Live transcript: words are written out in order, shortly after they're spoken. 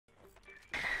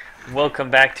Welcome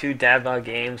back to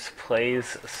DadBodGames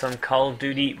plays some Call of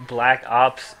Duty Black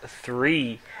Ops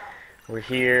 3. We're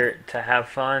here to have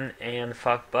fun and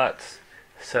fuck butts.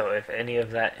 So if any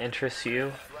of that interests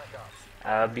you,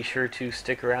 be sure to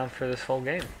stick around for this whole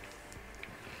game.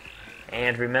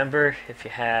 And remember, if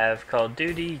you have Call of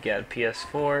Duty, you got a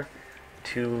PS4,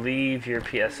 to leave your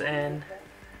PSN,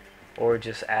 or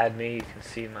just add me, you can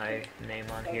see my name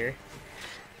on here.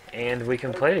 And we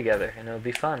can play together, and it'll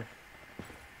be fun.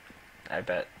 I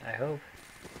bet. I hope.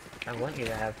 I want you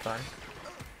to have fun.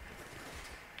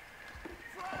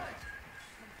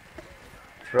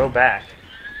 Throw back.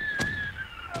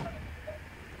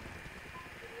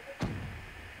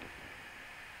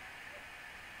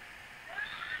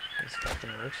 This fucking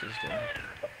Rooks is doing.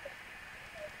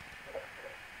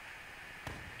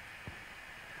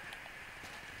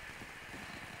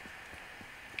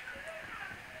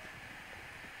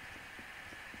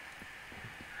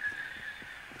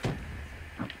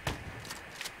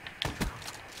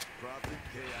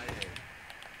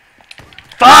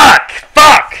 Fuck!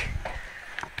 Fuck!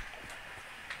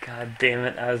 God damn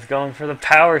it, I was going for the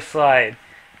power slide.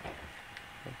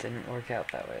 It didn't work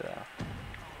out that way though.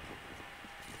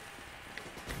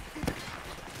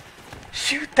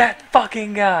 Shoot that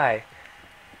fucking guy!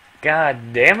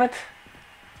 God damn it!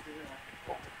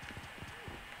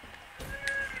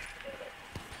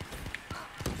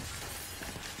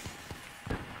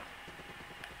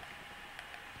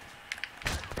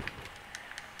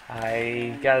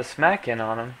 I got a smack in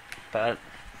on him, but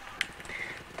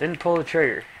didn't pull the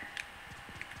trigger.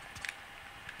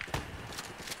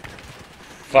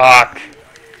 Fuck!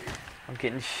 I'm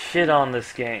getting shit on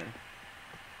this game.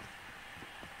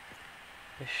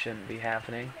 This shouldn't be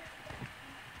happening.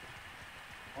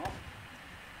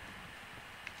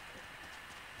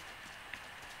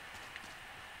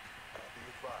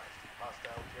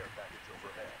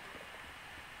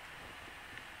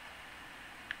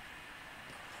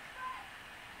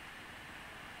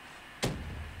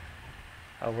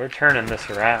 Oh, we're turning this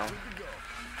around.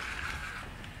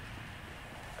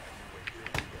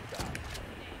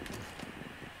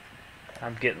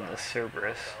 I'm getting the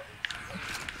Cerberus.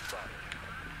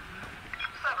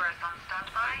 Cerberus on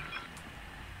standby.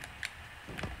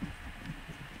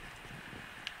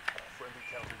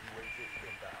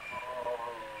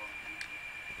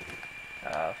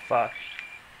 Fuck.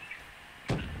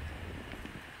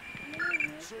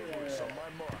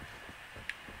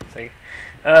 It's like,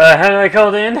 how did I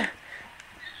call it in?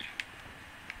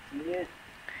 It's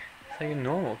like a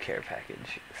normal care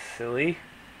package. Silly.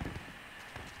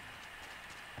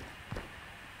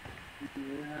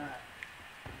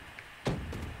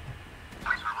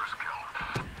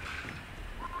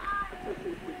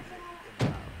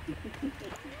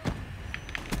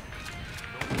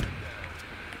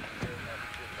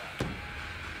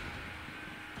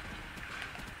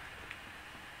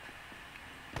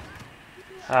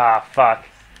 Ah, fuck.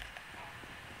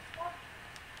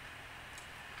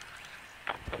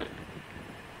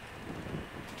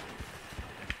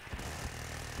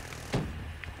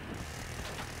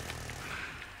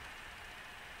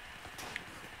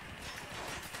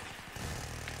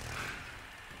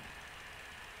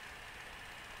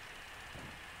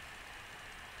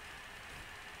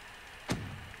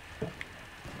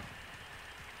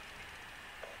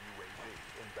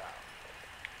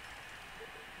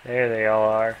 There they all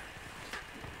are.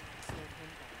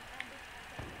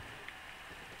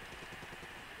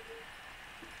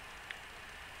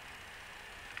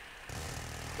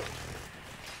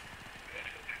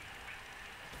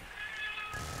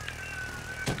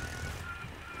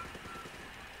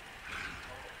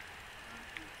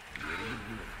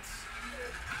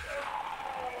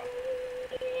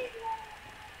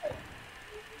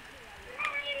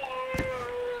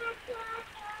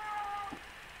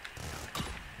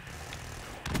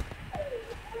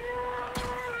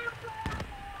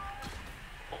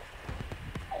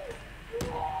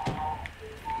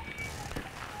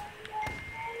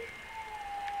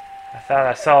 I thought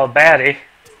I saw a baddie.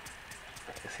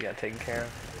 Guess he got taken care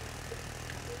of.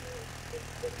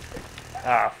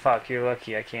 Ah, fuck, you're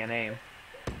lucky I can't aim.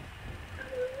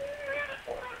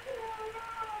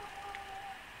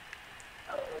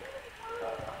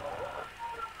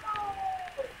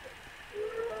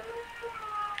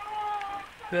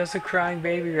 Who has a crying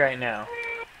baby right now?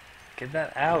 Get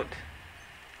that out.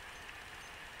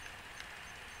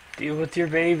 Deal with your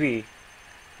baby.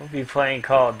 We'll be playing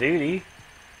Call of Duty.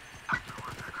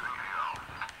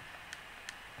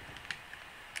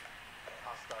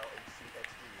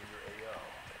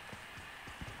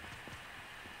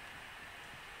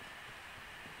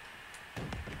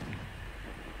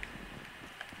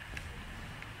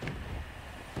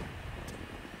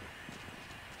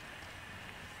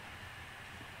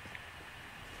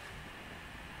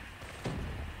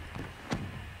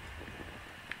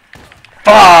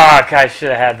 Fuck! I should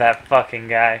have had that fucking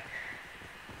guy.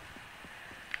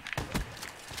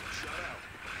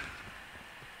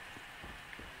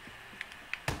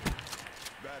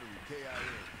 Battery KIA.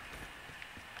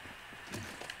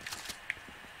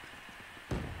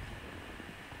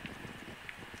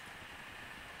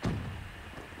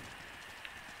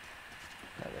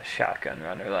 Not a shotgun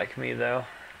runner like me, though.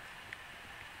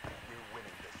 We're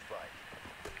winning this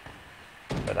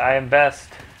fight. But I am best.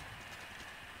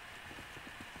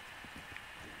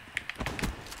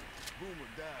 Boomer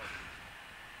down.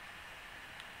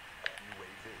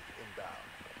 UAV inbound.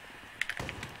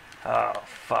 Oh,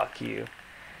 fuck you.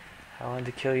 I wanted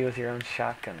to kill you with your own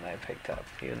shotgun that I picked up,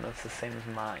 even though it's the same as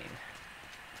mine.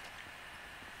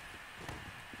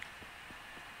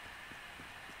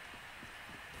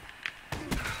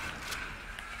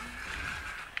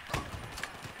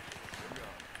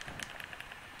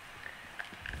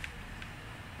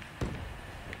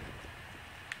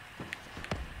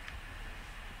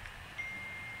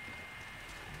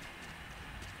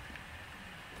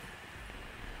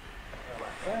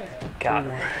 Got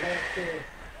him.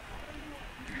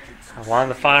 I wanted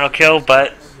the final kill,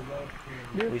 but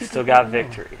we still got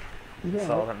victory. That's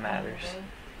all that matters.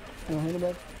 Here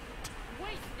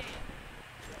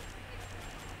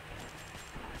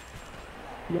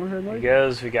he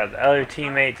goes. We got the other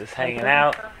teammate just hanging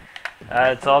out.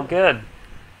 It's all good.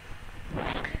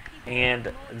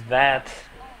 And that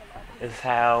is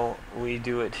how we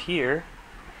do it here.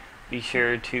 Be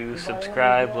sure to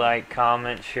subscribe, like,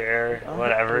 comment, share,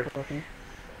 whatever.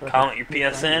 Comment your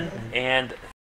PSN, and